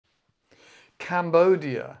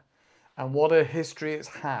Cambodia and what a history it's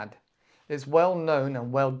had. It's well known and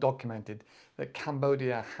well documented that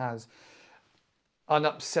Cambodia has an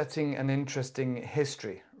upsetting and interesting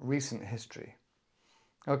history, recent history.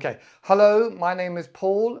 Okay, hello, my name is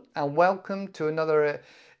Paul and welcome to another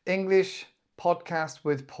English podcast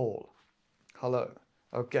with Paul. Hello.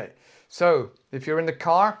 Okay, so if you're in the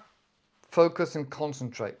car, focus and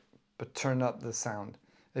concentrate, but turn up the sound.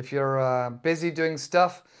 If you're busy doing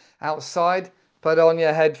stuff outside, put on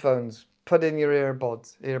your headphones, put in your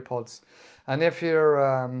earpods. And if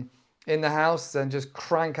you're in the house, then just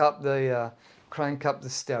crank up the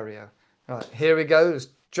stereo. All right, here we go. Let's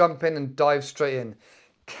jump in and dive straight in.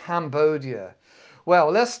 Cambodia. Well,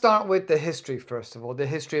 let's start with the history first of all, the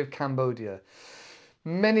history of Cambodia.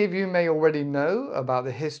 Many of you may already know about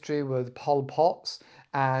the history with Pol Pot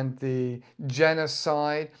and the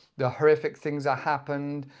genocide, the horrific things that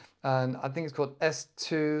happened, and I think it's called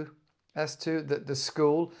S2, the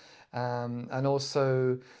school, and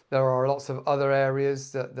also there are lots of other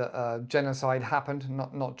areas that genocide happened,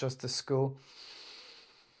 not just the school.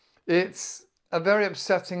 It's a very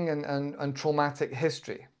upsetting and traumatic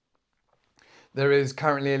history. There is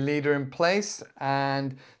currently a leader in place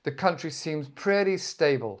and the country seems pretty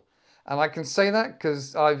stable. And I can say that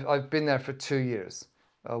because I've been there for 2 years.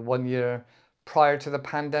 1 year prior to the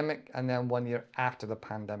pandemic and then 1 year after the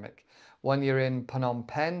pandemic. 1 year in Phnom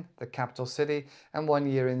Penh, the capital city, and 1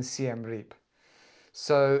 year in Siem Reap.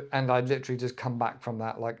 So, and I'd literally just come back from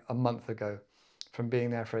that like a month ago, from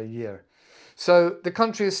being there for a year. So the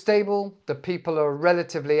country is stable, the people are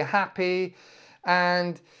relatively happy,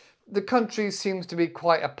 and the country seems to be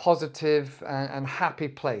quite a positive and happy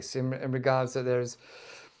place in regards that there's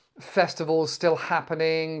festivals still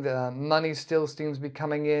happening, the money still seems to be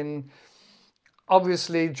coming in.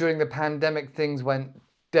 Obviously, during the pandemic, things went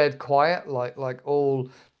dead quiet, like all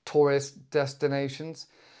tourist destinations.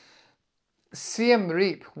 Siem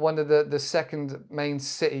Reap, one of the second main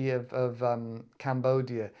city of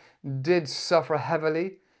Cambodia, did suffer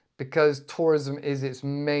heavily because tourism is its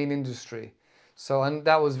main industry. So, and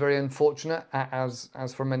that was very unfortunate, as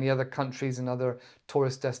for many other countries and other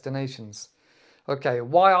tourist destinations. Okay,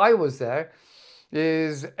 why I was there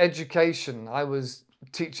is education. I was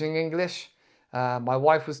teaching English. My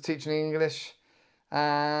wife was teaching English.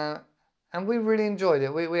 And we really enjoyed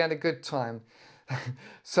it. We had a good time.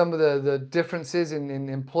 Some of the differences in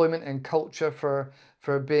employment and culture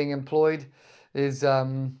for being employed is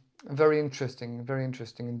very interesting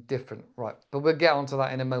and different. Right, but we'll get onto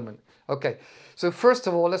that in a moment. Okay, so first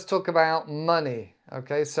of all, let's talk about money.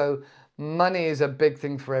 Okay, so money is a big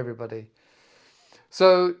thing for everybody.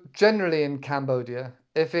 So generally in Cambodia,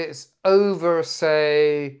 if it's over,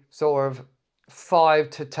 say, sort of $5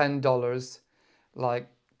 to $10, like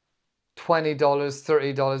 $20,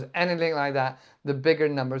 $30, anything like that, the bigger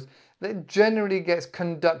numbers, that generally gets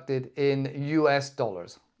conducted in US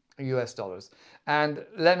dollars. And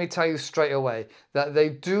let me tell you straight away that they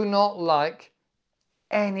do not like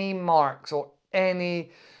any marks or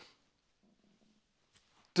any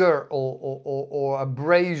dirt or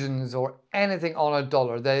abrasions or anything on a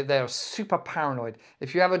dollar. They are super paranoid.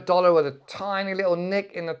 If you have a dollar with a tiny little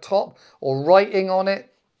nick in the top or writing on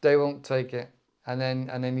it, they won't take it. And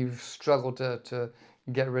then you've struggled to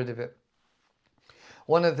get rid of it.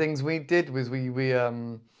 One of the things we did was we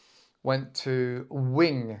went to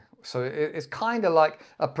Wing. So it's kind of like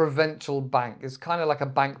a provincial bank. It's kind of like a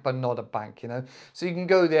bank, but not a bank, you know. So you can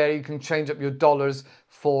go there, you can change up your dollars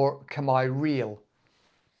for Khmer Riel.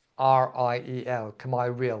 R-I-E-L,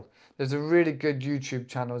 Khmer Riel. There's a really good YouTube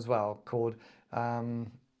channel as well called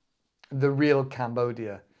The Real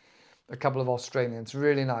Cambodia. A couple of Australians,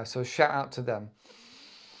 really nice. So shout out to them.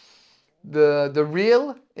 The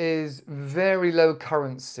real is very low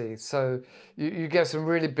currency, so you get some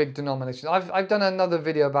really big denominations. I've done another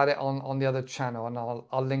video about it on the other channel, and I'll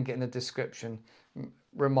link it in the description.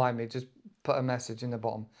 Remind me, just put a message in the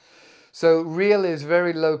bottom. So real is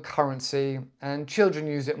very low currency, and children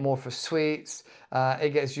use it more for sweets.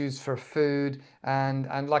 It gets used for food,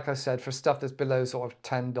 and like I said, for stuff that's below sort of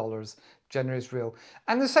 $10, generally is real.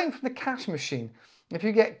 And the same from the cash machine. If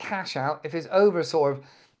you get cash out, if it's over sort of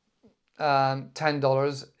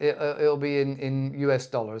 $10, it'll be in US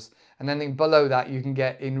dollars, and anything below that you can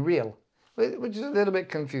get in real, which is a little bit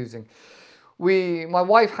confusing. My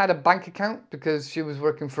wife had a bank account because she was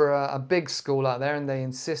working for a big school out there and they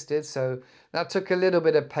insisted, so that took a little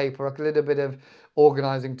bit of paperwork, a little bit of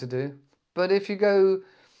organizing to do. But if you go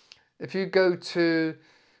to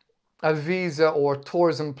a visa or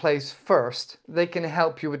tourism place first, they can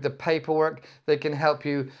help you with the paperwork. They can help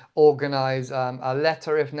you organize a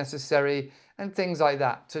letter if necessary and things like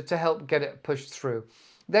that to help get it pushed through.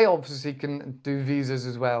 They obviously can do visas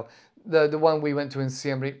as well. The one we went to in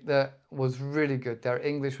Siem Reap that was really good. Their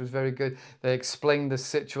English was very good. They explained the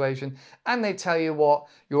situation and they tell you what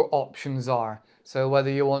your options are. So whether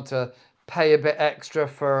you want to pay a bit extra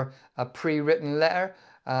for a pre-written letter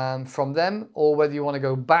from them, or whether you want to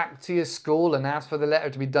go back to your school and ask for the letter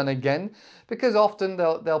to be done again, because often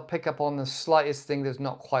they'll pick up on the slightest thing that's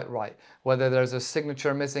not quite right, whether there's a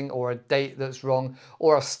signature missing or a date that's wrong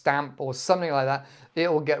or a stamp or something like that,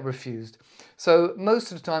 it will get refused. So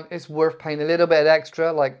most of the time it's worth paying a little bit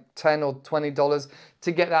extra, like $10 or $20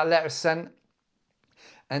 to get that letter sent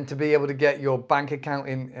and to be able to get your bank account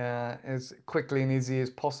in as quickly and easy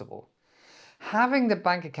as possible. Having the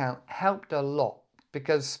bank account helped a lot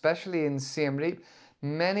because especially in Siem Reap,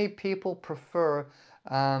 many people prefer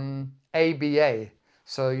ABA.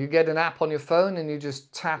 So you get an app on your phone and you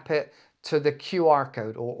just tap it to the QR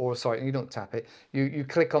code, or sorry, you don't tap it. You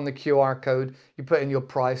click on the QR code, you put in your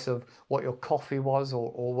price of what your coffee was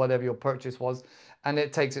or whatever your purchase was, and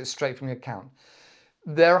it takes it straight from your account.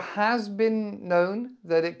 There has been known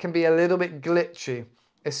that it can be a little bit glitchy,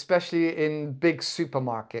 especially in big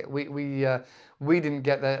supermarket. We didn't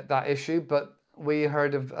get that issue, but we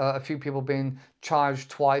heard of a few people being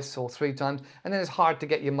charged twice or three times, and then it's hard to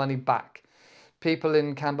get your money back. People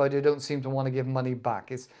in Cambodia don't seem to want to give money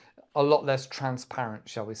back. It's a lot less transparent,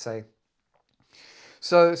 shall we say.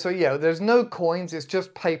 So yeah, there's no coins, it's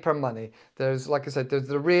just paper money. There's, like I said, there's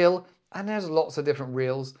the real, and there's lots of different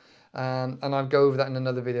reals. And I'll go over that in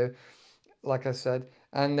another video, like I said.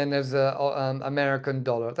 And then there's the American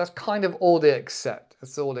dollar. That's kind of all they accept.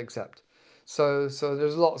 That's all they accept. So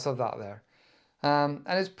there's lots of that there. And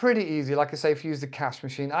it's pretty easy. Like I say, if you use the cash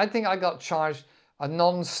machine, I think I got charged a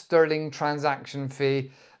non-sterling transaction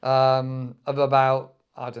fee of about,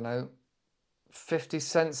 I don't know, 50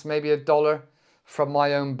 cents, maybe $1 from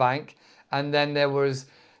my own bank. And then there was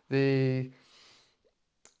the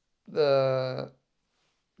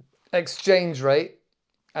exchange rate,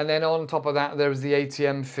 and then on top of that there was the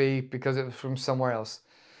ATM fee because it was from somewhere else.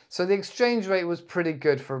 So the exchange rate was pretty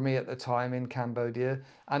good for me at the time in Cambodia,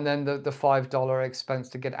 and then the $5 expense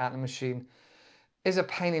to get out the machine is a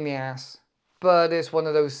pain in the ass, but it's one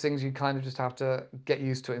of those things you kind of just have to get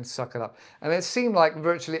used to it and suck it up. And it seemed like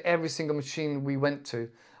virtually every single machine we went to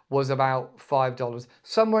was about $5.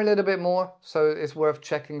 Some were a little bit more, so it's worth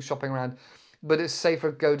checking, shopping around, but it's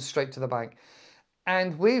safer go straight to the bank.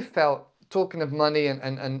 And we felt, talking of money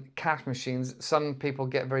and cash machines, some people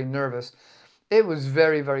get very nervous. It was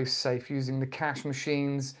very, very safe using the cash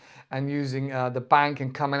machines and using the bank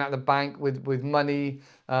and coming out of the bank with money,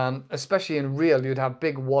 especially in real. You'd have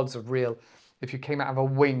big wads of real if you came out of a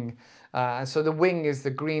wing. And so the wing is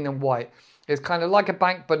the green and white. It's kind of like a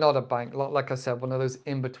bank, but not a bank. Like I said, one of those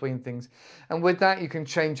in-between things. And with that, you can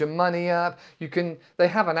change your money up. They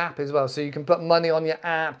have an app as well, so you can put money on your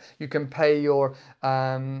app. You can pay your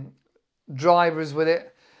drivers with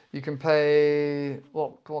it. You can pay,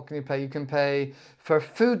 what can you pay? You can pay for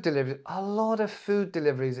food delivery. A lot of food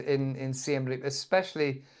deliveries in Siem Reap,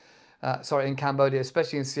 especially, in Cambodia,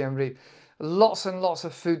 especially in Siem Reap. Lots and lots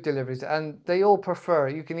of food deliveries, and they all prefer,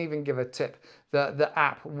 you can even give a tip, the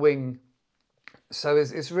app Wing. So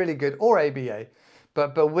it's really good, or ABA.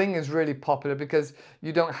 But Wing is really popular because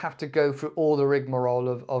you don't have to go through all the rigmarole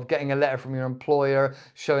of getting a letter from your employer,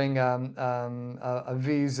 showing a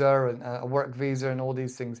visa and a work visa and all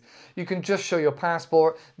these things. You can just show your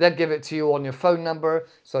passport, they'll give it to you on your phone number,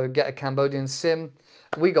 so get a Cambodian SIM.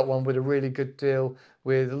 We got one with a really good deal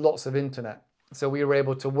with lots of internet. So we were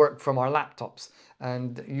able to work from our laptops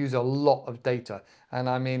and use a lot of data. And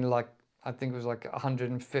I mean, I think it was like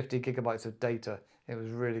 150 gigabytes of data. It was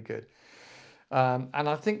really good. And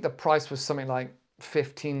I think the price was something like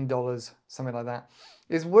 $15, something like that.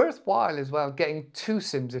 It's worthwhile as well getting two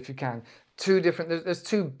SIMs if you can. There's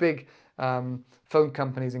two big phone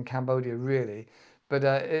companies in Cambodia, really. But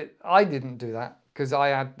I didn't do that because I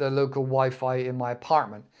had the local Wi-Fi in my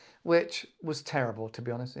apartment, which was terrible, to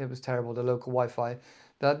be honest. It was terrible, the local Wi-Fi.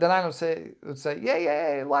 The landlord would say,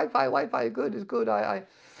 yeah, Wi-Fi, good, it's good.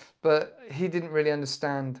 But he didn't really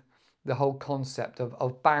understand the whole concept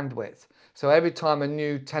of bandwidth. So every time a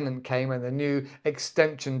new tenant came and a new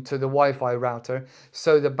extension to the Wi-Fi router,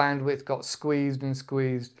 so the bandwidth got squeezed and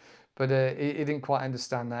squeezed. But he didn't quite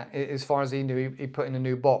understand that. As far as he knew, he put in a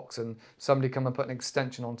new box and somebody come and put an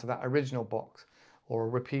extension onto that original box or a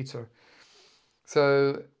repeater.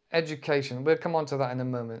 So education, we'll come on to that in a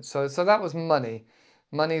moment. So that was money.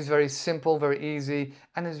 Money is very simple, very easy,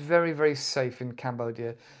 and is very, very safe in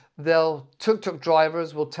Cambodia. Tuk-tuk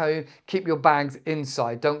drivers will tell you, keep your bags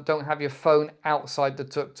inside. Don't have your phone outside the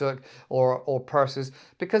tuk-tuk or purses,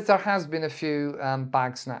 because there has been a few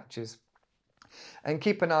bag snatches. And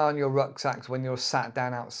keep an eye on your rucksacks when you're sat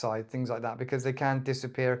down outside, things like that, because they can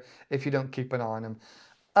disappear if you don't keep an eye on them.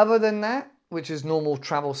 Other than that, which is normal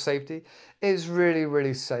travel safety, is really,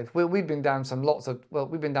 really safe. We've been down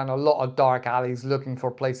we've been down a lot of dark alleys looking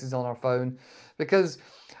for places on our phone, because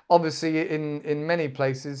obviously in many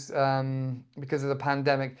places, because of the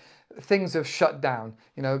pandemic, things have shut down.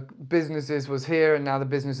 You know, businesses was here and now the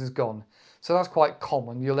business is gone. So that's quite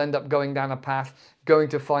common. You'll end up going down a path, going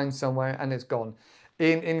to find somewhere, and it's gone.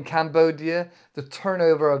 In Cambodia, the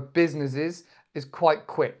turnover of businesses is quite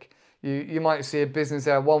quick. You might see a business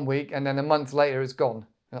there 1 week, and then a month later it's gone.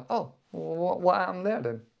 You're like, oh, what happened there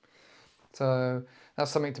then? So that's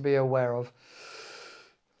something to be aware of.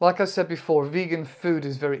 Like I said before, vegan food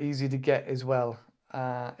is very easy to get as well.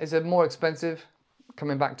 Is it more expensive?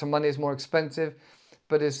 Coming back to money, is more expensive,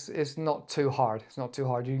 but it's not too hard. It's not too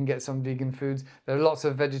hard. You can get some vegan foods. There are lots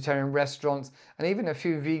of vegetarian restaurants and even a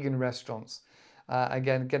few vegan restaurants.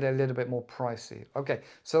 Again, get a little bit more pricey. Okay,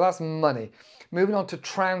 so that's money. Moving on to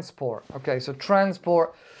transport. Okay, so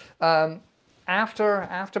transport.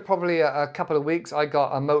 After probably a couple of weeks, I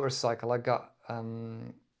got a motorcycle. I got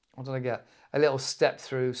what did I get? A little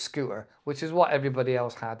step-through scooter, which is what everybody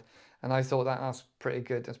else had, and I thought that's pretty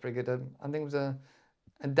good. That's pretty good. I think it was a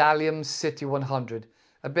Dalium City 100,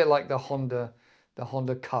 a bit like the Honda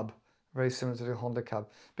Cub, very similar to the Honda Cub,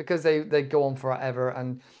 because they go on forever,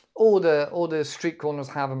 and all the street corners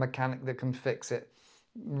have a mechanic that can fix it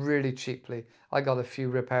really cheaply. I got a few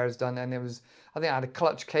repairs done, and I think I had a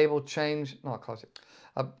clutch cable change, not clutch.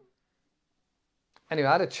 Anyway,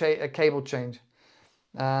 I had a cable change,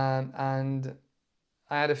 and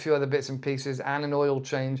I had a few other bits and pieces and an oil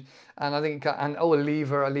change, and I think a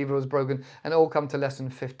lever was broken, and it all come to less than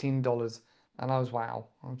 $15, and I was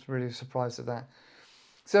really surprised at that.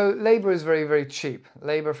 So labor is very, very cheap.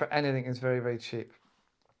 Labor for anything is very, very cheap.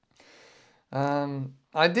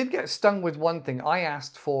 I did get stung with one thing. I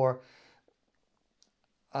asked for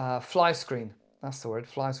fly screen. That's the word,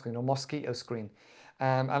 fly screen or mosquito screen.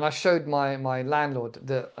 And I showed my landlord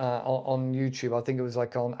that on YouTube. I think it was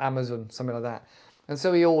like on Amazon, something like that. And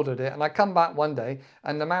so he ordered it, and I come back one day,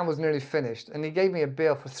 and the man was nearly finished, and he gave me a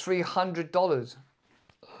bill for $300.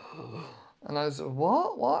 And I was,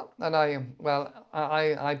 what? And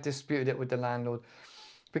I disputed it with the landlord,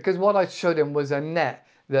 because what I showed him was a net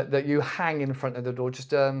that you hang in front of the door,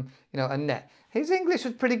 just a net. His English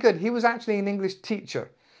was pretty good. He was actually an English teacher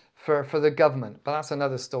for the government, but that's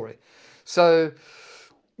another story. So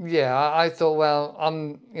yeah, I thought, well,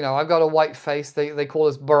 I've got a white face. They call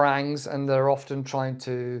us barangs, and they're often trying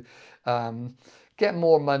to get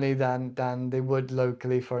more money than they would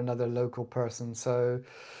locally for another local person. So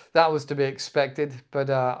that was to be expected, but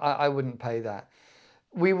I wouldn't pay that.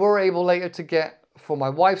 We were able later to get, for my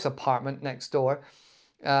wife's apartment next door,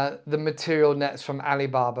 the material nets from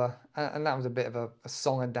Alibaba, and that was a bit of a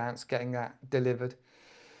song and dance getting that delivered.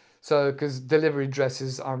 So, because delivery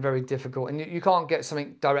addresses are very difficult, and you can't get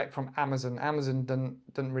something direct from Amazon. Amazon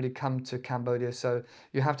doesn't really come to Cambodia, so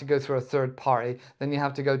you have to go through a third party. Then you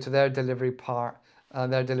have to go to their delivery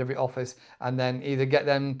office, and then either get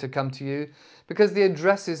them to come to you, because the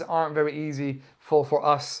addresses aren't very easy for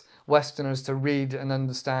us Westerners to read and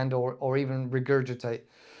understand or even regurgitate.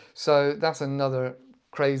 So that's another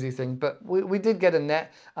crazy thing. But we did get a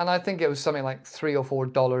net, and I think it was something like $3 or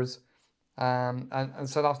 $4. And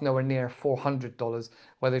so that's nowhere near $400,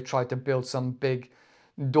 where they tried to build some big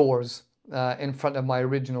doors in front of my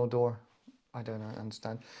original door. I don't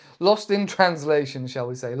understand. Lost in translation, shall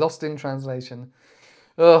we say. Lost in translation.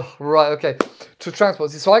 Oh, right, okay. To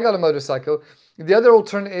transport. So I got a motorcycle. The other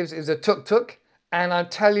alternatives is a tuk-tuk. And I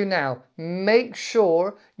tell you now, make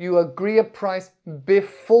sure you agree a price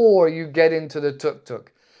before you get into the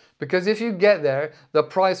tuk-tuk. Because if you get there, the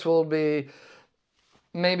price will be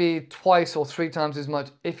maybe twice or 3 times as much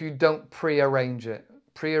if you don't pre-arrange it.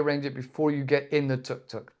 Pre-arrange it before you get in the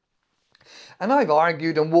tuk-tuk. And I've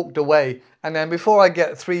argued and walked away, and then before I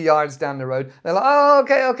get 3 yards down the road, they're like, oh,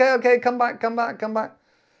 okay, come back.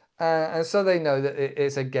 And so they know that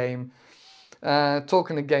it's a game.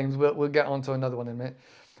 Talking of games, we'll get on to another one in a minute.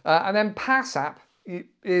 And then PassApp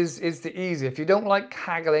is the easiest. If you don't like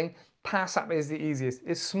haggling, PassApp is the easiest.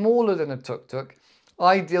 It's smaller than a tuk-tuk.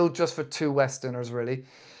 Ideal just for 2 Westerners, really.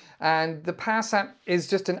 And the Pass app is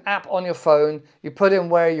just an app on your phone. You put in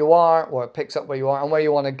where you are, or it picks up where you are and where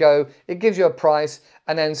you want to go. It gives you a price,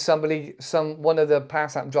 and then one of the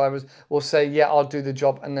Pass app drivers will say, yeah, I'll do the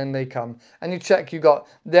job, and then they come. And you check you got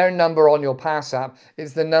their number on your Pass app.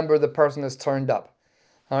 It's the number of the person that's turned up.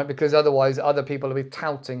 All right, because otherwise other people will be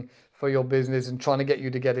touting for your business and trying to get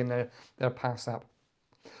you to get in their Pass app.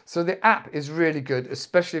 So the app is really good,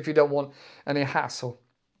 especially if you don't want any hassle.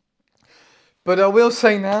 But I will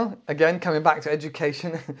say now, again, coming back to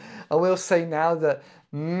education, I will say now that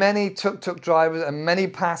many tuk-tuk drivers and many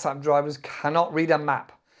Pass app drivers cannot read a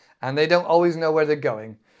map, and they don't always know where they're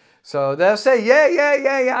going. So they'll say,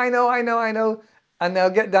 yeah, I know. And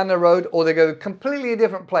they'll get down the road, or they go completely a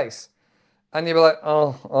different place. And you'll be like,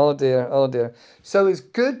 oh dear. So it's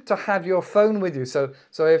good to have your phone with you. So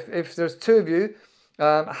if there's two of you,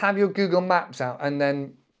 have your Google Maps out and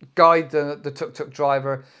then guide the tuk-tuk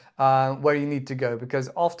driver where you need to go, because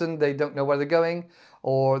often they don't know where they're going,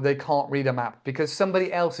 or they can't read a map because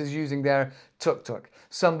somebody else is using their tuk-tuk.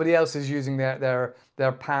 Somebody else is using their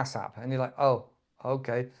Pass app, and you're like, oh,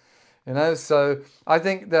 okay. You know, so I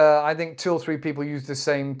think 2 or 3 people use the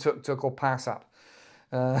same tuk-tuk or Pass app.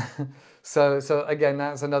 So again,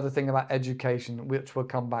 that's another thing about education, which we'll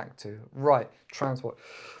come back to. Right, transport.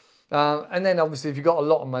 And then obviously if you've got a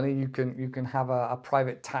lot of money, you can have a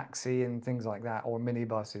private taxi and things like that, or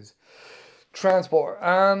minibuses. Transport.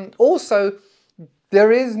 Also,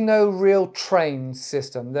 there is no real train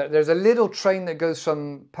system. There's a little train that goes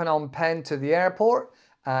from Phnom Penh to the airport.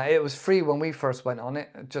 It was free when we first went on it,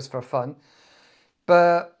 just for fun.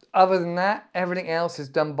 But other than that, everything else is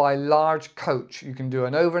done by large coach. You can do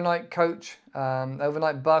an overnight coach,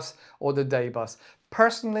 overnight bus, or the day bus.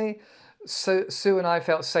 Personally, Sue and I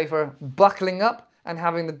felt safer buckling up and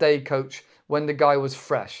having the day coach when the guy was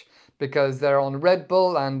fresh, because they're on Red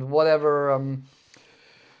Bull and whatever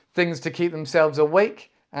things to keep themselves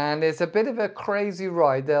awake, and it's a bit of a crazy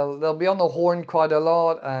ride. They'll be on the horn quite a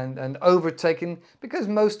lot and overtaking, because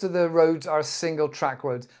most of the roads are single track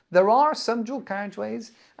roads. There are some dual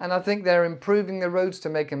carriageways, and I think they're improving the roads to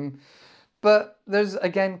make them, but there's,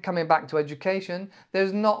 again, coming back to education,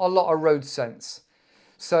 there's not a lot of road sense.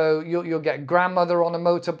 So you'll get grandmother on a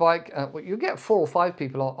motorbike. You'll get 4 or 5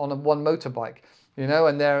 people on one motorbike, you know,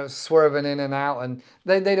 and they're swerving in and out, and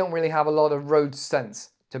they don't really have a lot of road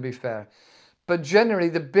sense, to be fair. But generally,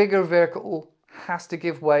 the bigger vehicle has to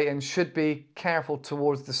give way and should be careful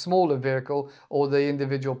towards the smaller vehicle or the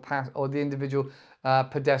individual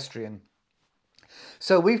pedestrian.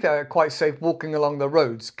 So we felt it quite safe walking along the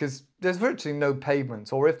roads, because there's virtually no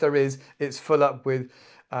pavements, or if there is, it's full up with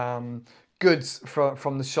goods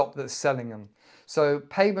from the shop that's selling them. So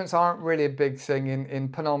pavements aren't really a big thing in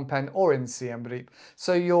Phnom Penh or in Siem Reap.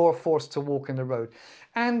 So you're forced to walk in the road.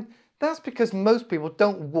 And that's because most people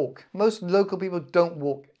don't walk. Most local people don't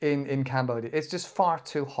walk in Cambodia. It's just far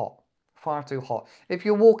too hot. Far too hot. If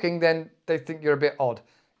you're walking, then they think you're a bit odd.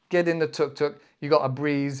 Get in the tuk-tuk, you got a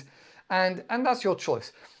breeze, and that's your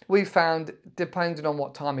choice. We found, depending on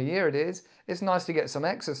what time of year it is, it's nice to get some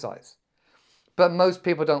exercise. But most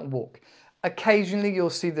people don't walk. Occasionally you'll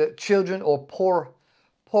see the children or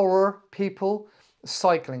poorer people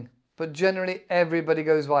cycling, but generally everybody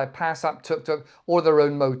goes via Pass app, tuk-tuk, or their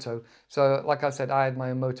own moto. So like I said, I had my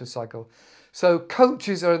own motorcycle. So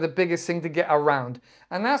coaches are the biggest thing to get around,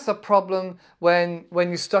 and that's the problem when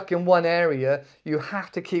you're stuck in one area. You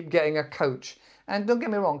have to keep getting a coach. And don't get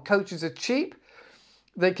me wrong, coaches are cheap.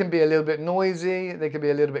 They can be a little bit noisy, they can be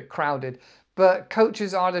a little bit crowded, but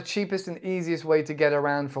coaches are the cheapest and easiest way to get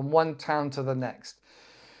around from one town to the next.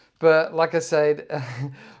 But like I said,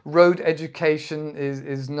 road education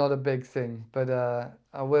is not a big thing. But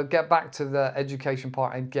I will get back to the education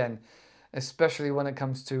part again, especially when it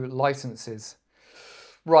comes to licenses.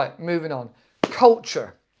 Right, moving on.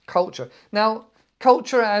 Culture. Now,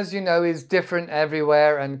 culture, as you know, is different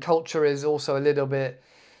everywhere, and culture is also a little bit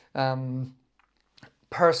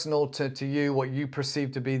personal to you, what you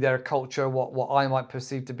perceive to be their culture, what I might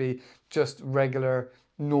perceive to be just regular,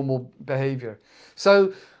 normal behavior.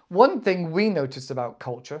 So one thing we noticed about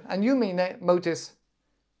culture, and you may notice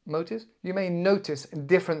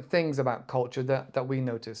different things about culture that we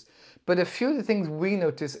noticed, but a few of the things we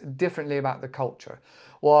noticed differently about the culture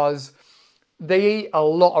was they eat a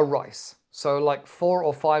lot of rice. So like 4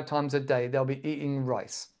 or 5 times a day, they'll be eating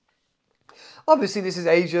rice. Obviously, this is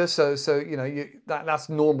Asia, so you know that's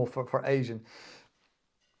normal for Asian.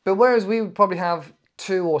 But whereas we would probably have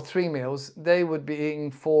 2 or 3 meals, they would be eating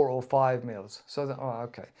 4 or 5 meals. So,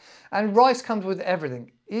 okay. And rice comes with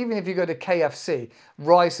everything. Even if you go to KFC,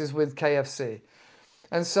 rice is with KFC.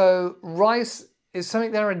 And so rice is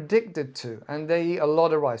something they're addicted to, and they eat a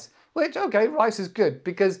lot of rice. Which, okay, rice is good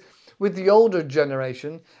because with the older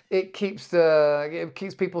generation, it keeps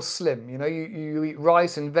people slim. You know, you eat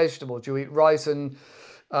rice and vegetables. You eat rice and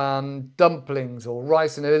dumplings, or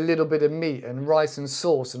rice and a little bit of meat, and rice and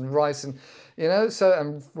sauce, and rice and, you know,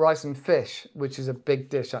 and rice and fish, which is a big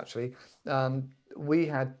dish actually. We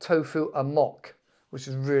had tofu amok, which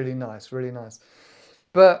is really nice, really nice.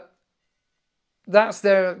 But that's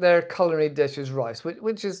their culinary dish is rice,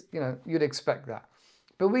 which is, you know, you'd expect that.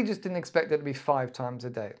 But we just didn't expect it to be 5 times a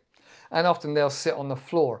day. And often they'll sit on the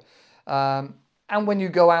floor. And when you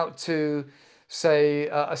go out to, say,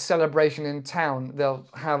 a celebration in town, they'll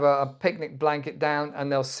have a picnic blanket down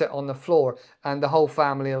and they'll sit on the floor, and the whole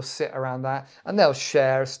family will sit around that and they'll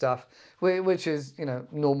share stuff, which is, you know,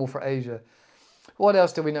 normal for Asia. What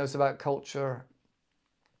else do we notice about culture?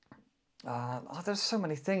 There's so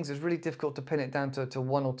many things. It's really difficult to pin it down to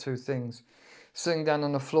 1 or 2 things. Sitting down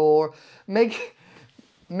on the floor,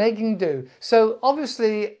 making do. So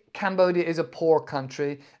obviously Cambodia is a poor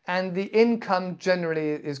country, and the income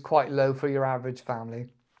generally is quite low for your average family.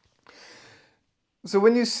 So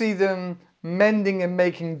when you see them mending and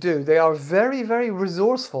making do, they are very, very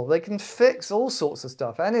resourceful. They can fix all sorts of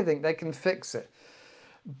stuff. Anything, they can fix it,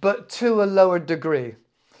 but to a lower degree.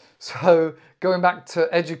 So going back to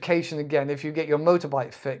education again, if you get your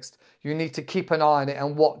motorbike fixed, you need to keep an eye on it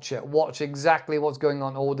and watch it. Watch exactly what's going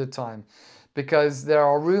on all the time. Because there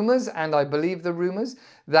are rumours, and I believe the rumours,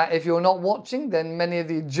 that if you're not watching, then many of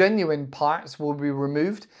the genuine parts will be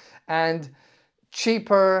removed, and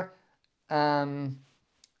cheaper,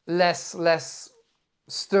 less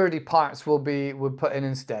sturdy parts will put in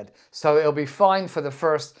instead. So it'll be fine for the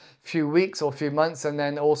first few weeks or few months, and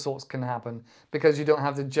then all sorts can happen because you don't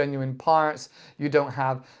have the genuine parts, you don't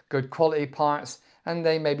have good quality parts, and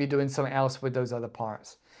they may be doing something else with those other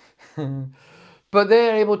parts. But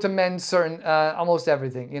they're able to mend certain, almost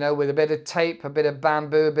everything, you know, with a bit of tape, a bit of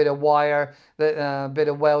bamboo, a bit of wire, a bit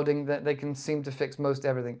of welding, that they can seem to fix most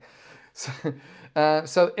everything.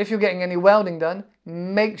 So if you're getting any welding done,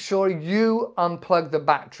 make sure you unplug the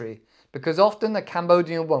battery, because often the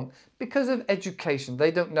Cambodian won't, because of education.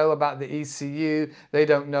 They don't know about the ECU, they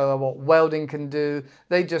don't know what welding can do,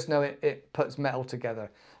 they just know it puts metal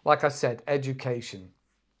together. Like I said, education.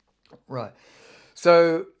 Right.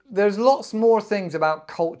 So there's lots more things about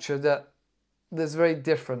culture that's very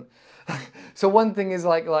different. So one thing is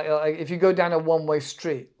like if you go down a one-way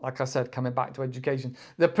street, like I said, coming back to education,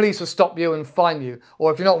 the police will stop you and fine you.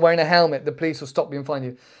 Or if you're not wearing a helmet, the police will stop you and fine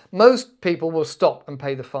you. Most people will stop and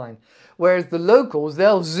pay the fine. Whereas the locals,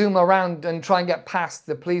 they'll zoom around and try and get past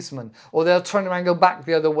the policeman, or they'll turn around and go back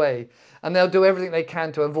the other way. And they'll do everything they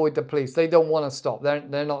can to avoid the police. They don't want to stop.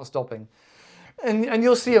 They're not stopping. And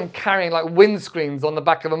you'll see them carrying like windscreens on the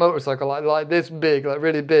back of a motorcycle, like this big, like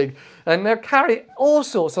really big. And they're carrying all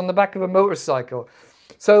sorts on the back of a motorcycle.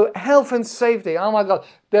 So health and safety, oh my God,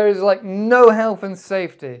 there is like no health and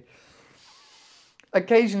safety.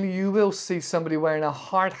 Occasionally you will see somebody wearing a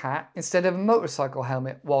hard hat instead of a motorcycle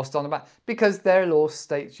helmet whilst on the back, because their law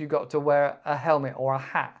states you've got to wear a helmet or a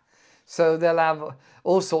hat. So they'll have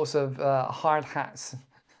all sorts of hard hats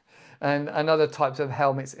and other types of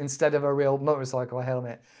helmets instead of a real motorcycle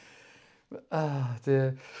helmet. Oh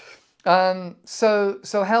dear. So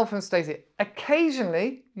health and safety.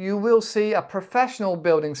 Occasionally you will see a professional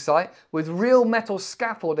building site with real metal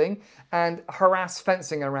scaffolding and harassed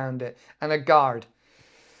fencing around it and a guard.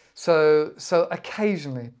 So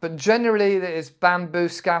occasionally, but generally there is bamboo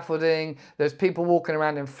scaffolding, there's people walking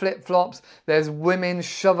around in flip-flops, there's women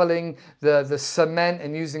shoveling the cement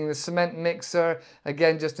and using the cement mixer,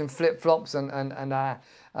 again just in flip-flops and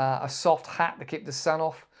a soft hat to keep the sun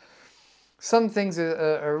off. Some things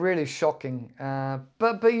are really shocking,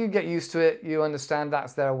 but you get used to it, you understand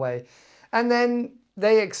that's their way. And then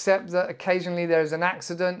they accept that occasionally there's an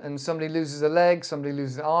accident and somebody loses a leg, somebody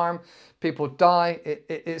loses an arm, people die.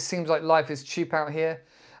 It seems like life is cheap out here.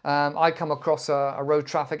 I come across a road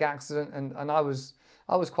traffic accident and I was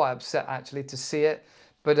quite upset actually to see it.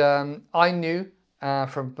 But I knew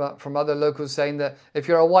from other locals saying that if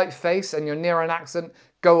you're a white face and you're near an accident,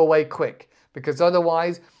 go away quick, because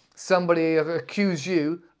otherwise somebody will accuse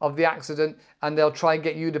you of the accident and they'll try and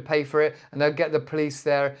get you to pay for it, and they'll get the police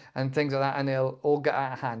there and things like that, and it'll all get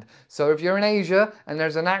out of hand. So if you're in Asia and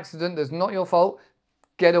there's an accident that's not your fault,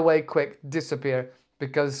 get away quick, disappear,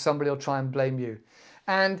 because somebody will try and blame you.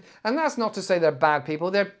 And that's not to say they're bad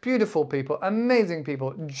people. They're beautiful people, amazing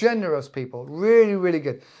people, generous people, really, really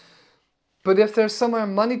good. But if there's somewhere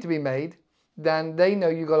money to be made, then they know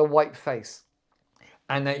you got a white face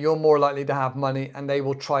and that you're more likely to have money, and they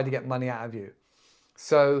will try to get money out of you.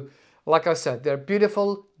 So like I said, they're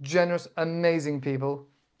beautiful, generous, amazing people.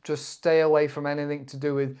 Just stay away from anything to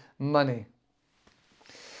do with money.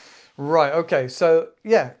 Right, okay, so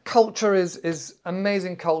yeah, culture is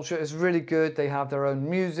amazing culture. It's really good. They have their own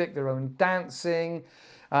music, their own dancing,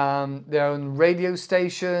 their own radio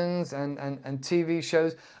stations and TV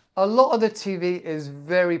shows. A lot of the TV is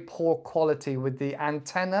very poor quality with the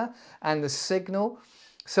antenna and the signal.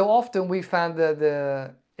 So often we found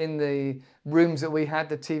that in the rooms that we had,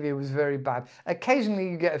 the TV was very bad. Occasionally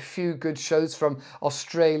you get a few good shows from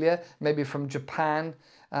Australia, maybe from Japan,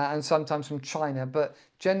 and sometimes from China, but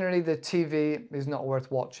generally the TV is not worth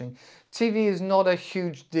watching. TV is not a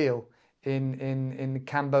huge deal in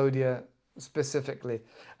Cambodia specifically,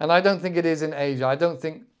 and I don't think it is in Asia. I don't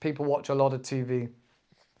think people watch a lot of TV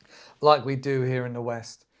like we do here in the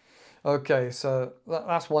West. Okay, so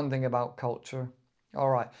that's one thing about culture. All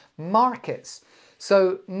right, markets.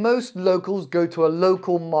 So most locals go to a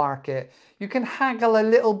local market. You can haggle a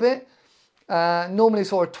little bit, normally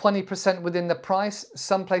sort of 20% within the price.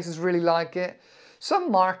 Some places really like it.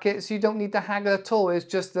 Some markets you don't need to haggle at all. It's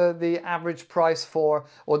just the average price for,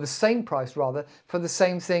 or the same price rather, for the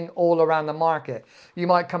same thing all around the market. You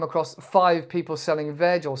might come across 5 people selling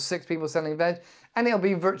veg or 6 people selling veg, and it'll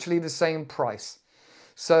be virtually the same price.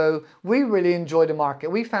 So we really enjoyed the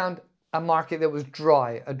market. We found a market that was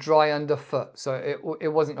dry, a dry underfoot, so it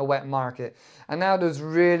wasn't a wet market. And now it was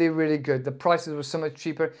really, really good. The prices were so much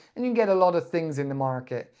cheaper, and you can get a lot of things in the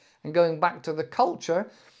market. And going back to the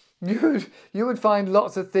culture, you would find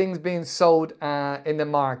lots of things being sold in the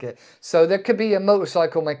market. So there could be a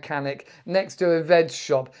motorcycle mechanic next to a veg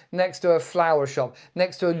shop, next to a flower shop,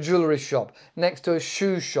 next to a jewelry shop, next to a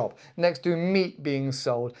shoe shop, next to meat being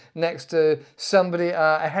sold, next to somebody,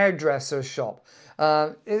 a hairdresser shop.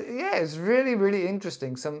 Yeah, it's really, really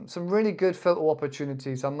interesting. Some really good photo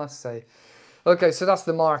opportunities, I must say. Okay, so that's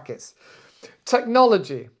the markets.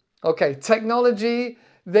 Technology. Okay, technology.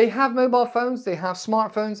 They have mobile phones, they have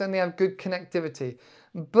smartphones, and they have good connectivity.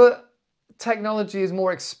 But technology is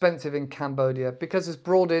more expensive in Cambodia because it's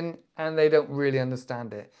brought in and they don't really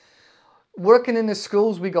understand it. Working in the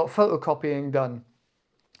schools, we got photocopying done.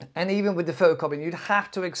 And even with the photocopying, you'd have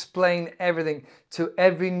to explain everything to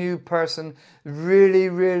every new person really,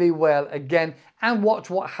 really well again, and watch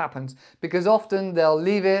what happens. Because often they'll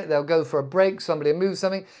leave it, they'll go for a break, somebody moves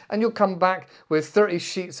something, and you'll come back with 30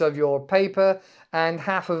 sheets of your paper, and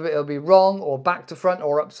half of it will be wrong, or back to front,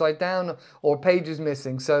 or upside down, or pages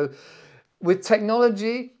missing. So with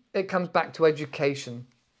technology, it comes back to education.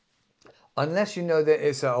 Unless you know that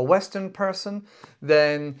it's a Western person,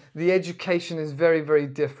 then the education is very, very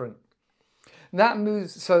different. That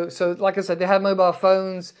moves, so like I said, they have mobile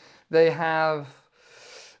phones, they have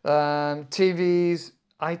TVs.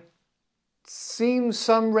 I seen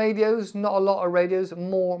some radios, not a lot of radios,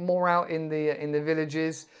 more out in the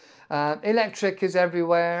villages. Electric is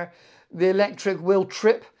everywhere. The electric will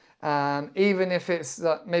trip, even if it's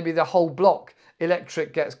maybe the whole block.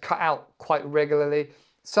 Electric gets cut out quite regularly.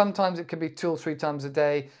 Sometimes it could be 2 or 3 times a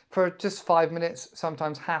day for just 5 minutes,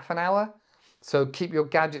 sometimes half an hour. So keep your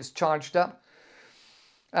gadgets charged up.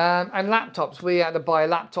 And laptops, we had to buy a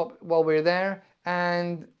laptop while we were there.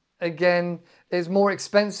 And again, it's more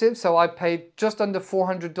expensive. So I paid just under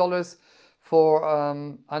 $400 for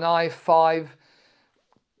an i5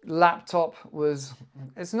 laptop.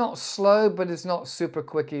 It's not slow, but it's not super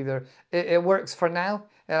quick either. It works for now.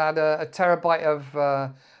 It had a terabyte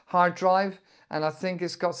of hard drive. And I think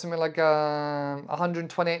it's got something like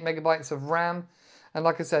 128 megabytes of RAM. And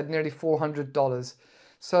like I said, nearly $400.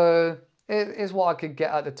 So it is what I could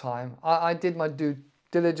get at the time. I did my due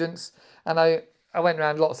diligence, and I went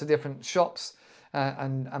around lots of different shops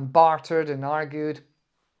and bartered and argued.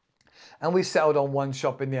 And we settled on one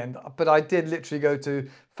shop in the end. But I did literally go to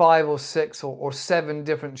 5 or 6 or 7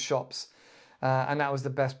 different shops. And that was the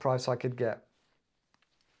best price I could get.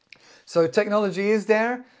 So technology is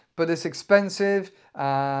there, but it's expensive,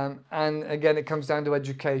 and again it comes down to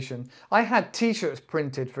education. I had t-shirts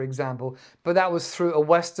printed, for example, but that was through a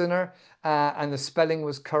Westerner, and the spelling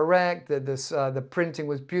was correct, the printing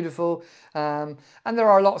was beautiful, and there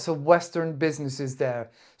are lots of Western businesses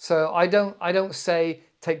there. So I don't say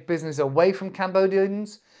take business away from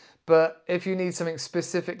Cambodians, but if you need something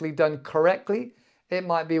specifically done correctly, it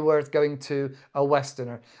might be worth going to a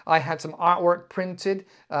Westerner. I had some artwork printed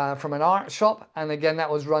from an art shop, and again, that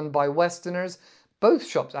was run by Westerners. Both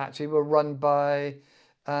shops actually were run by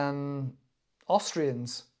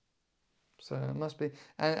Austrians. So it must be,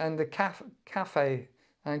 and the cafe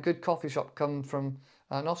and good coffee shop come from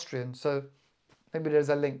an Austrian. So maybe there's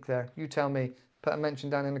a link there. You tell me, put a mention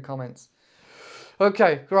down in the comments.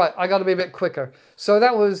 Okay, right, I gotta be a bit quicker. So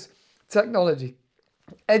that was Technology.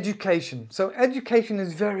 Education. So education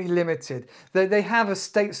is very limited. They have a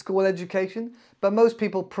state school education, but most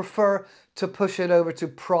people prefer to push it over to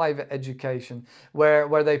private education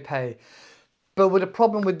where they pay. But the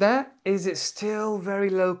problem with that is it's still very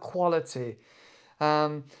low quality.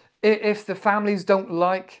 If the families don't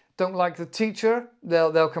like the teacher,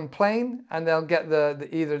 they'll complain and they'll get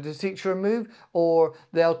either the teacher removed or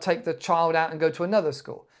they'll take the child out and go to another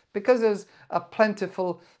school, because there's a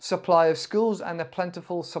plentiful supply of schools and a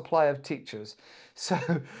plentiful supply of teachers.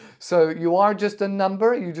 So you are just a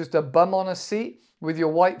number, you're just a bum on a seat with your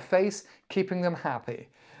white face, keeping them happy.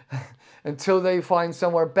 Until they find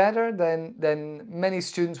somewhere better, then many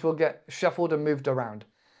students will get shuffled and moved around.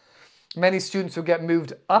 Many students will get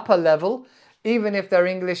moved up a level, even if their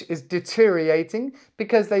English is deteriorating,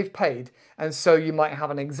 because they've paid. And so you might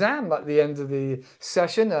have an exam at the end of the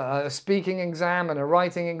session, a speaking exam and a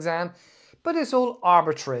writing exam, but it's all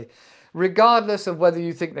arbitrary. Regardless of whether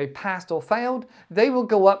you think they passed or failed, they will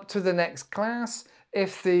go up to the next class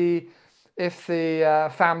if the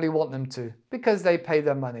family want them to, because they pay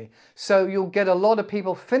their money. So you'll get a lot of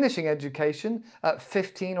people finishing education at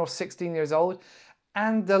 15 or 16 years old,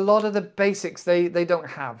 and a lot of the basics they don't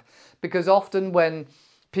have, because often when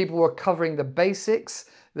people were covering the basics,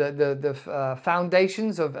 the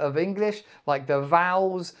foundations of English, like the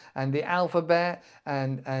vowels and the alphabet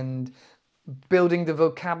and building the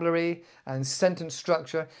vocabulary and sentence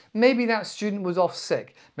structure, maybe that student was off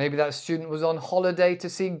sick. Maybe that student was on holiday to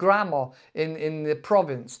see grandma in the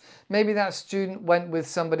province. Maybe that student went with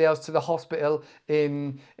somebody else to the hospital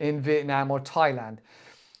in Vietnam or Thailand.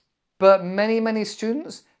 But many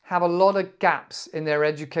students have a lot of gaps in their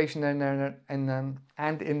education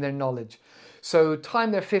and in their knowledge. So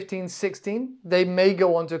time they're 15, 16, they may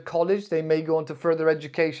go on to college, they may go on to further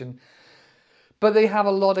education, but they have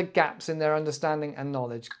a lot of gaps in their understanding and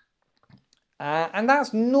knowledge. And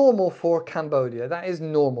that's normal for Cambodia, that is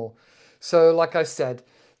normal. So like I said,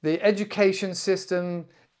 the education system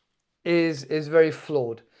is very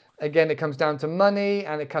flawed. Again, it comes down to money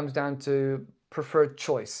and it comes down to preferred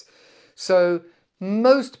choice. So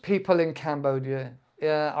most people in Cambodia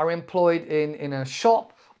are employed in a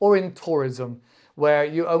shop or in tourism, where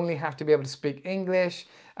you only have to be able to speak English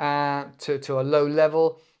to a low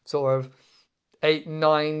level, sort of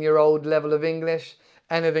 8-9-year-old level of English.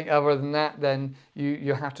 Anything other than that, then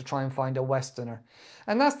you have to try and find a Westerner.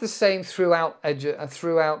 And that's the same throughout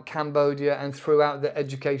Cambodia and throughout the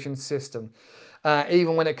education system.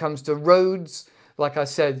 Even when it comes to roads, like I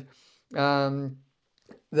said,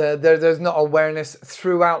 there's not awareness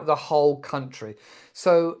throughout the whole country.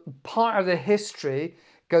 So part of the history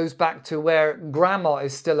goes back to where grandma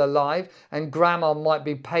is still alive, and grandma might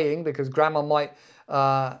be paying, because grandma might,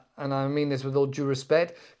 and I mean this with all due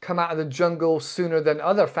respect, come out of the jungle sooner than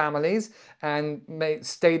other families and may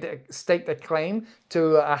stake a claim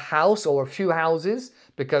to a house or a few houses,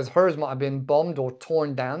 because hers might have been bombed or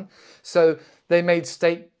torn down. So they made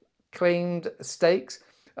claimed stakes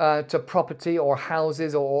to property or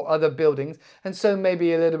houses or other buildings, and so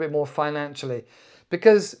maybe a little bit more financially,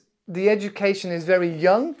 because the education is very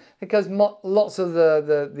young, because lots of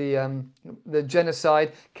the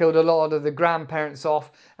genocide killed a lot of the grandparents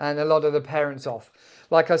off and a lot of the parents off.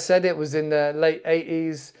 Like I said, it was in the late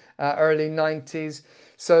 80s, early 90s,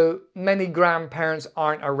 so many grandparents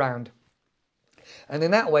aren't around. And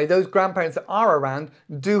in that way, those grandparents that are around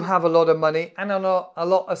do have a lot of money and a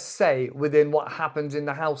lot of say within what happens in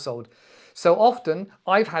the household. So often,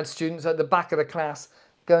 I've had students at the back of the class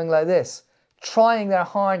going like this, trying their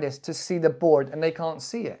hardest to see the board, and they can't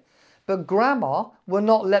see it. But grandma will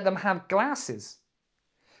not let them have glasses,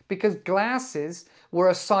 because glasses were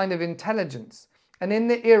a sign of intelligence. And in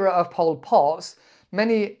the era of Pol Pot,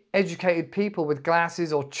 many educated people with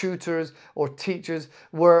glasses or tutors or teachers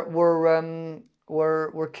were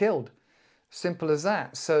killed. Simple as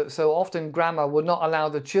that. So often grandma would not allow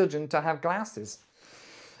the children to have glasses.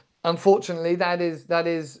 Unfortunately, that is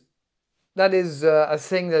a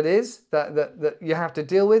thing that you have to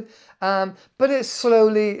deal with. But it's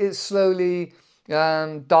slowly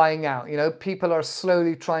dying out. You know, people are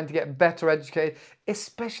slowly trying to get better educated,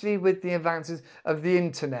 especially with the advances of the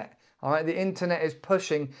internet. All right, the internet is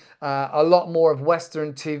pushing a lot more of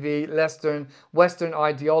Western TV, Western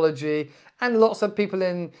ideology, and lots of people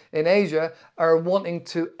in Asia are wanting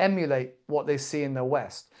to emulate what they see in the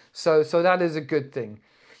West. So that is a good thing.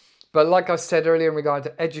 But like I said earlier, in regard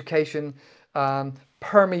to education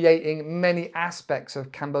permeating many aspects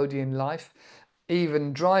of Cambodian life,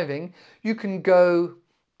 even driving, you can go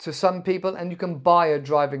to some people and you can buy a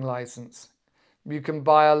driving license. You can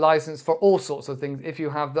buy a license for all sorts of things. If you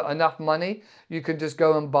have enough money, you can just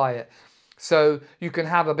go and buy it. So you can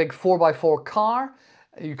have a big 4x4 car.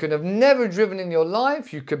 You could have never driven in your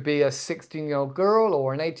life. You could be a 16-year-old girl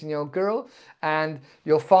or an 18-year-old girl, and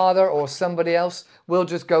your father or somebody else will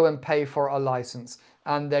just go and pay for a license.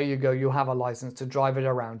 And there you go, you have a license to drive it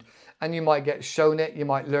around. And you might get shown it, you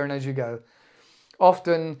might learn as you go.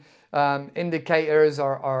 Often indicators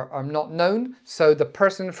are not known, so the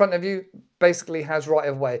person in front of you basically has right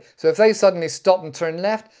of way. So if they suddenly stop and turn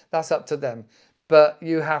left, that's up to them. But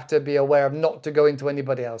you have to be aware of not to go into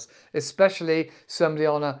anybody else, especially somebody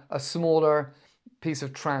on a smaller piece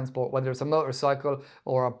of transport, whether it's a motorcycle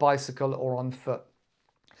or a bicycle or on foot.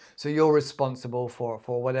 So you're responsible for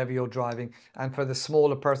whatever you're driving and for the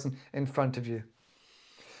smaller person in front of you.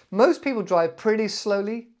 Most people drive pretty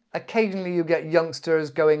slowly. Occasionally you get youngsters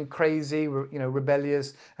going crazy,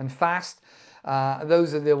 rebellious and fast.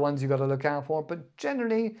 Those are the ones you've got to look out for. But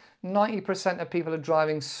generally, 90% of people are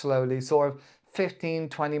driving slowly, sort of 15,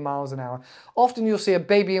 20 miles an hour. Often you'll see a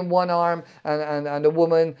baby in one arm and a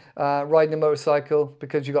woman riding a motorcycle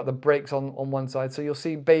because you've got the brakes on one side. So you'll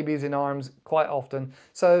see babies in arms quite often.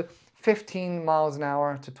 So 15 miles an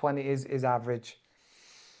hour to 20 is average.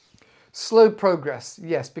 Slow progress,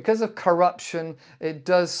 yes, because of corruption, it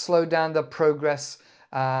does slow down the progress.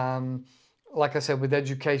 Like I said, with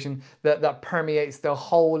education, that permeates the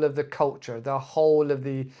whole of the culture, the whole of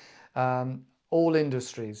the all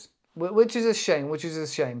industries, which is a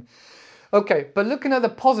shame, Okay, but looking at the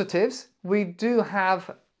positives, we do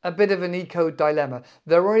have a bit of an eco dilemma.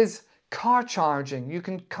 There is car charging. You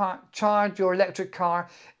can charge your electric car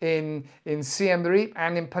in Siem Reap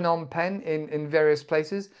and in Phnom Penh in various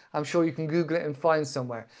places. I'm sure you can Google it and find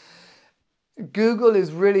somewhere. Google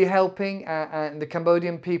is really helping, and the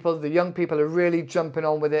Cambodian people, the young people, are really jumping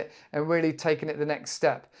on with it and really taking it the next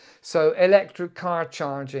step. So electric car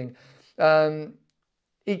charging,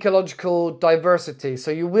 ecological diversity.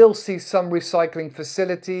 So you will see some recycling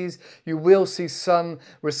facilities, you will see some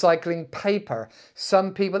recycling paper.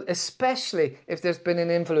 Some people, especially if there's been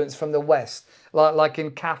an influence from the West, like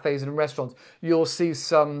in cafes and restaurants, you'll see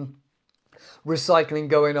some recycling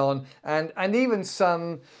going on, and even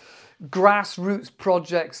some grassroots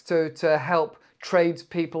projects to help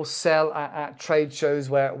tradespeople sell at trade shows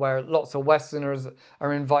where lots of Westerners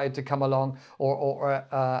are invited to come along, or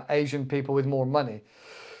Asian people with more money.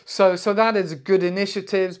 So that is good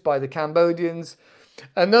initiatives by the Cambodians.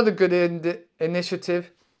 Another good initiative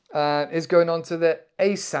is going on to the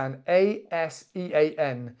ASEAN,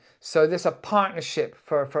 ASEAN. So there's a partnership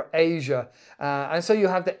for Asia. And so you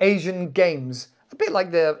have the Asian Games, a bit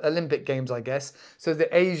like the Olympic Games, I guess. So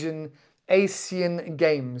the Asian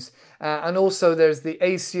Games. And also there's the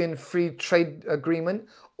ASEAN Free Trade Agreement,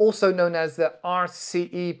 also known as the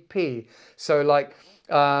RCEP. So like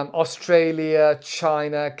Australia,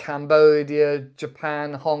 China, Cambodia,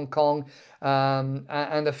 Japan, Hong Kong,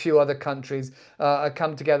 and a few other countries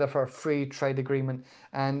come together for a free trade agreement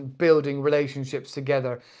and building relationships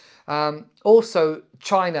together. Also,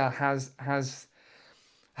 China has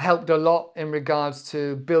helped a lot in regards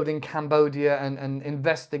to building Cambodia and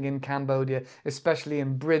investing in Cambodia, especially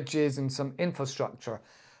in bridges and some infrastructure.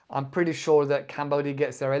 I'm pretty sure that Cambodia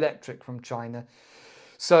gets their electric from China.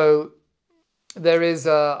 So there is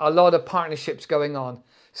a lot of partnerships going on.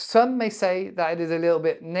 Some may say that it is a little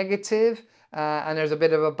bit negative, and there's a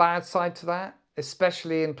bit of a bad side to that,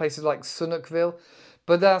 especially in places like Sunukville,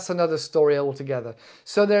 but that's another story altogether.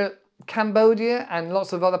 So Cambodia and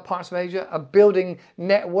lots of other parts of Asia are building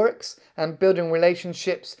networks and building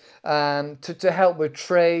relationships to help with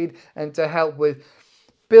trade and to help with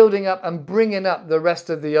building up and bringing up the rest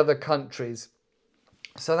of the other countries.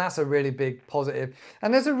 So that's a really big positive.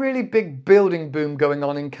 And there's a really big building boom going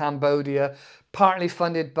on in Cambodia, partly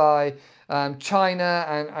funded by China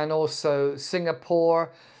and also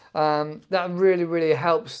Singapore. That really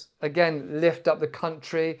helps, again, lift up the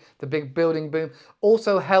country, the big building boom.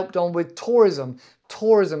 Also helped on with tourism.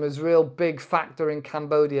 Tourism is a real big factor in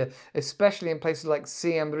Cambodia, especially in places like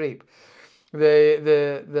Siem Reap.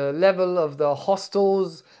 The level of the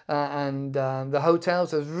hostels and the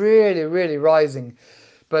hotels is really rising.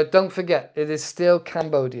 But don't forget, it is still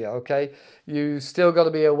Cambodia, okay? You still got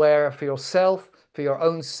to be aware for yourself, for your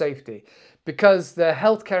own safety. Because the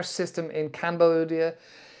healthcare system in Cambodia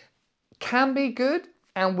can be good,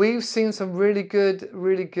 and we've seen some really good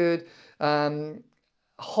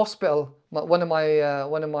hospital.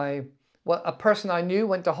 A person I knew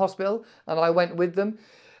went to hospital, and I went with them.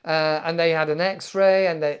 And they had an X-ray,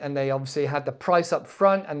 and they obviously had the price up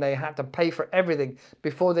front, and they had to pay for everything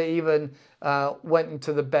before they even went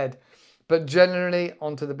into the bed. But generally,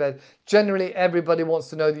 onto the bed. Generally, everybody wants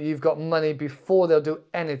to know that you've got money before they'll do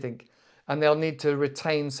anything. And they'll need to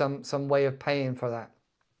retain some way of paying for that.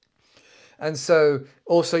 And so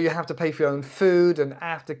also you have to pay for your own food and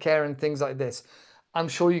aftercare and things like this. I'm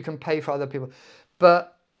sure you can pay for other people.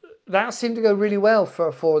 But that seemed to go really well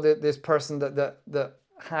for this person that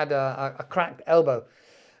had a cracked elbow.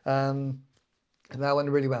 That went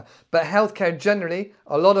really well. But healthcare generally,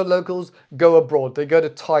 a lot of locals go abroad. They go to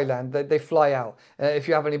Thailand. They fly out. If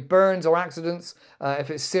you have any burns or accidents, if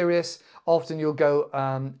it's serious, often you'll go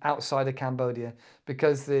outside of Cambodia,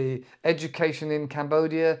 because the education in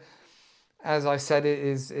Cambodia, as I said, it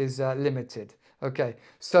is limited. Okay,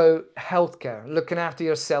 so healthcare, looking after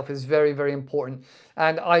yourself is very, very important.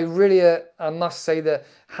 And I really must say that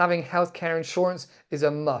having healthcare insurance is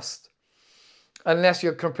a must. Unless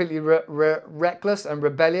you're completely reckless and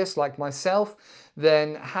rebellious like myself,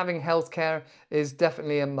 then having healthcare is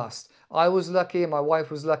definitely a must. I was lucky and my wife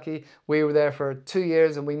was lucky. We were there for 2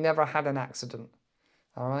 years and we never had an accident.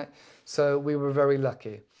 All right, so we were very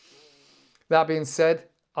lucky. That being said,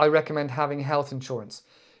 I recommend having health insurance.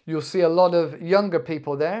 You'll see a lot of younger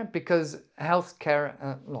people there because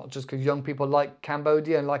healthcare, not just because young people like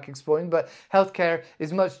Cambodia and like exploring, but healthcare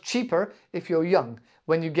is much cheaper if you're young.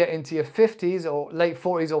 When you get into your 50s or late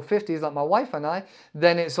 40s or 50s, like my wife and I,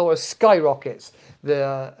 then it sort of skyrockets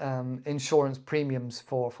the insurance premiums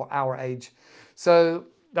for our age. So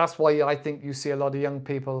that's why I think you see a lot of young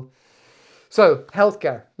people. So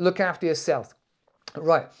healthcare, look after yourself.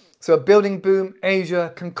 Right, so building boom,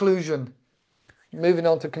 Asia, conclusion. Moving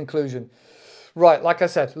on to conclusion. Right, like I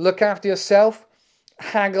said, look after yourself,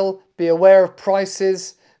 haggle, be aware of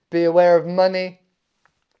prices, be aware of money,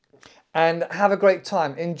 and have a great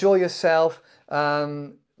time. Enjoy yourself,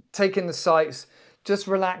 take in the sights, just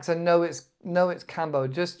relax and know it's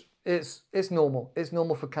Cambodia. It's normal. It's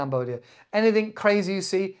normal for Cambodia. Anything crazy you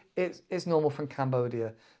see, it's normal from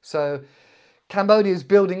Cambodia. So Cambodia is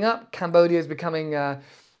building up. Cambodia is becoming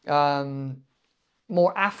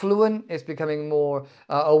more affluent. It's becoming more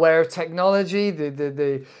aware of technology.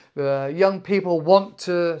 The young people want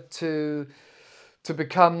to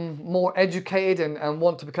become more educated and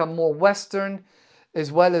want to become more Western,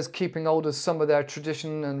 as well as keeping hold of some of their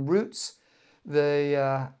tradition and roots.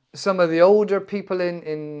 Some of the older people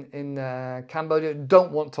in Cambodia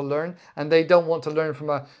don't want to learn, and they don't want to learn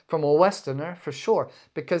from a Westerner for sure,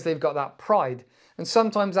 because they've got that pride, and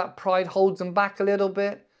sometimes that pride holds them back a little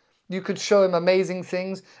bit. You could show them amazing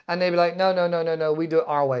things and they'd be like, no, we do it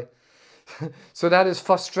our way. So that is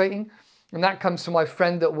frustrating. And that comes from my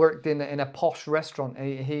friend that worked in a posh restaurant.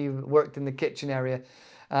 He worked in the kitchen area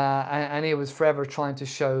and he was forever trying to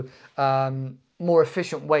show more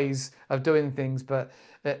efficient ways of doing things, but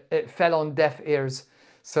it fell on deaf ears.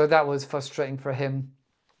 So that was frustrating for him.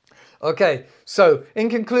 Okay, so in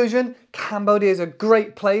conclusion, Cambodia is a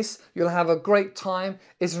great place. You'll have a great time.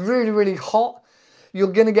 It's really, really hot. You're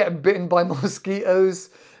going to get bitten by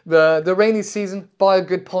mosquitoes. The rainy season, buy a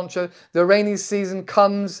good poncho. The rainy season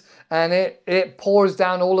comes and it pours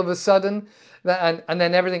down all of a sudden, and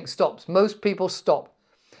then everything stops. Most people stop,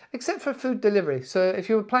 except for food delivery. So if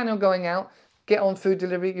you were planning on going out, get on food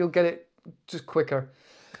delivery. You'll get it just quicker.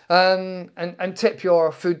 And tip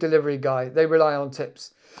your food delivery guy. They rely on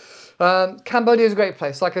tips. Cambodia is a great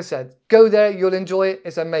place. Like I said, go there. You'll enjoy it.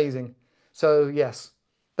 It's amazing. So yes,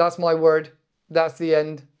 that's my word. That's the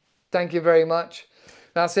end. Thank you very much.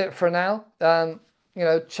 That's it for now.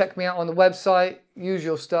 Check me out on the website,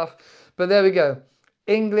 usual stuff. But there we go.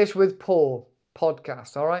 English with Paul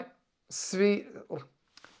podcast. All right.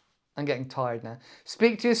 I'm getting tired now.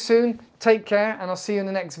 Speak to you soon. Take care, and I'll see you in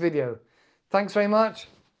the next video. Thanks very much.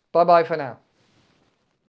 Bye-bye for now.